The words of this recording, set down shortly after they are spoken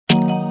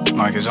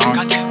Mic is on.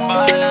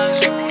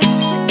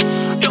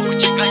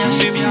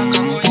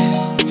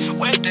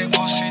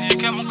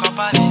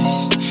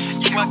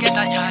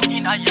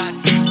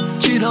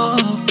 Chiro,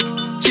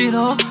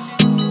 chiro,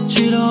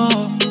 chiro,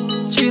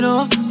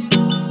 chiro,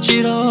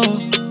 chiro,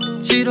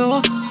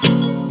 chiro.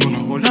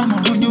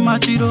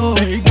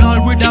 Hey,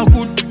 girl with a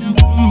good,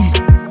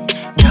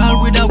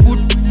 girl with a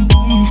good,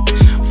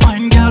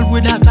 fine girl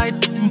with a tight,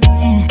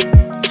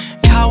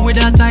 girl with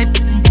a tight.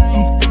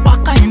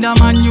 What kind of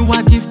man you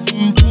a give?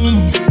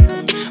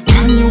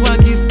 Man you a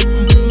give?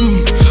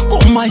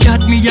 Come my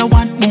yard, me a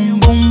want boom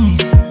boom.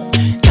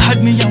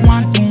 Yard me a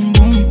want boom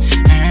boom.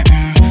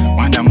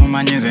 Wanda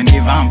mumanyeze ndi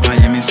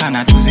vampire. Me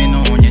sana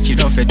tuzinonye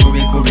chilofe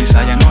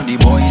tubikubisa. You know the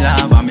boy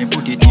love me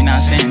put it in a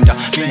center.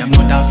 Me I'm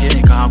not a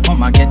faker,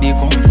 come and get the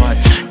comfort.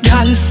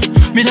 Girl,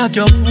 me love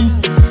your boom.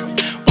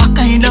 What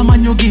kind of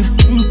man you give?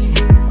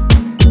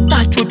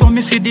 Touch you to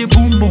me see the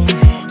boom boom.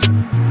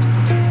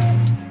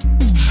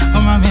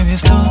 Oh my baby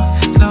slow,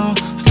 slow,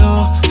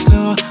 slow,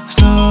 slow,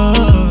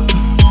 slow.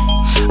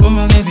 Oh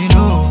my baby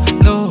low,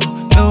 low,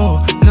 low,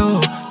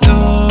 low,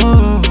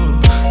 low.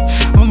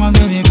 Oh my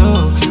baby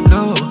go,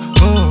 low,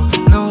 go,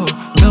 low,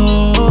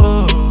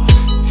 low.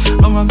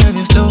 Oh my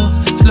baby slow,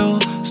 slow,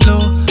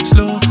 slow,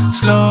 slow,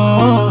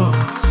 slow.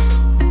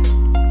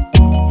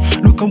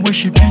 Look at where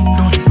she bend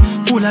down.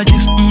 Full of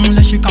this,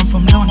 like she come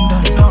from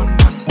London.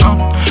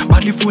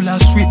 Body full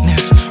of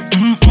sweetness.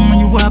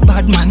 You a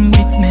bad man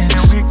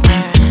weakness.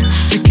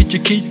 Chicky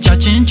chicky cha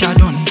chin cha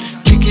don.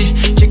 Chicky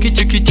chicky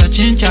chicky cha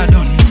chin cha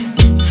don.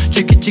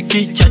 Chicky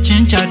chicky cha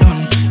chin cha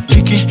don.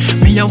 Chicky,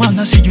 me I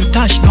wanna see you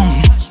touch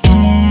down.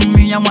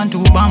 Me I want to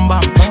bam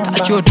bam.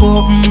 Touch your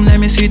toe, let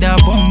me see that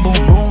boom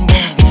boom.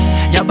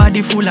 Your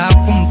body full of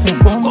kum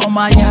kum. Come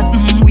my yard,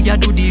 we a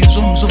do the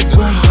zoom zoom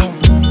zoom.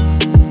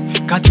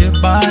 Kate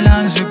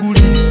balance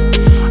gule.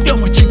 Yo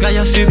muchiga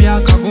ya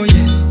Syria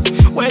kagoye.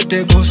 Where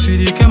they go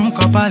city kem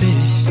kapali.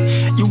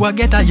 You a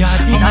get a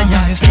yard in a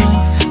yard. Slow,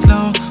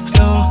 slow,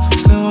 slow,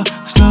 slow,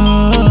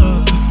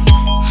 slow.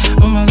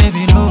 Oh my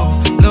baby low,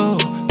 low,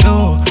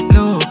 low,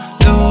 low,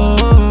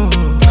 low.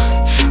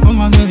 Oh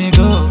my baby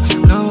go,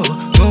 low,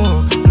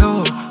 go,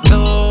 low,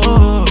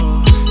 low.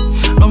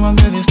 Oh my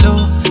baby slow,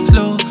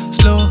 slow,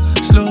 slow,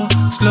 slow,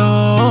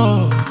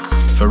 slow.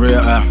 For real,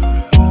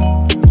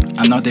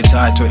 I'm not the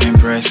type to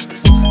impress.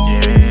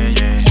 Yeah,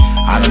 yeah.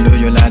 I don't do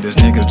you like these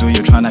niggas do.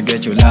 You tryna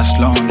get you last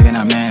long in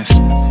a mess.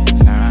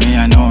 Me,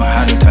 I know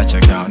how to touch a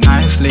girl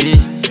nicely.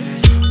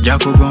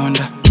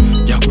 Jakugonda,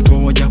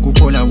 jakutowo,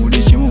 jakukola,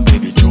 udichimu,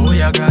 baby,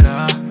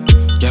 choyagala.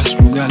 Just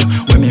rugala,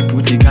 when me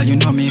put it, girl, you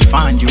know me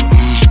find you.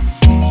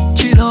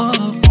 Chiro,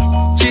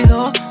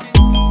 chiro,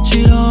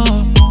 chiro,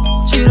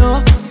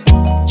 chiro,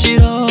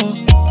 chiro,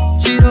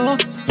 chiro.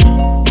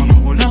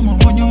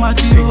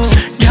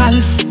 Girl,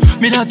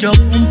 me love your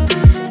boom.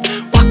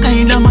 What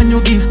kind of man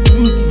you give?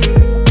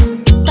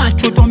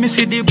 Touch you to me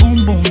see the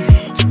boom boom.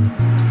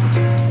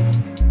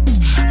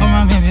 Oh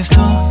my baby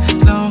slow,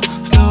 slow,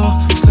 slow,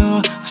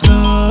 slow,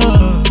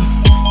 slow.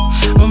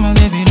 Oh my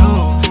baby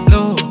low,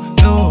 low,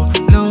 low,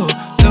 low,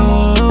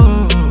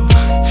 low.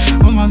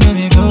 Oh my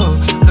baby go,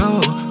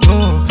 low, go,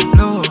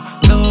 low,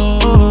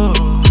 low.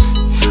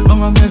 Oh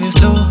my baby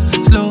slow,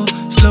 slow,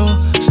 slow,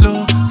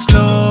 slow,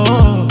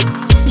 slow.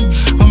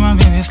 Oh my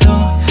baby slow,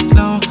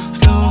 slow,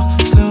 slow,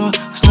 slow,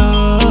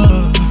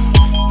 slow.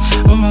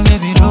 Oh my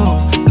baby low,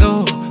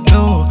 low,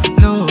 low,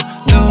 low,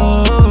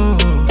 low.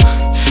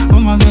 Oh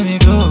my baby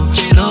go,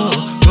 chiro,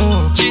 go,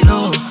 chiro,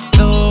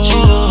 low.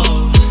 chiro,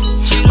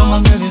 Oh my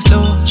baby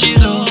slow, chiro.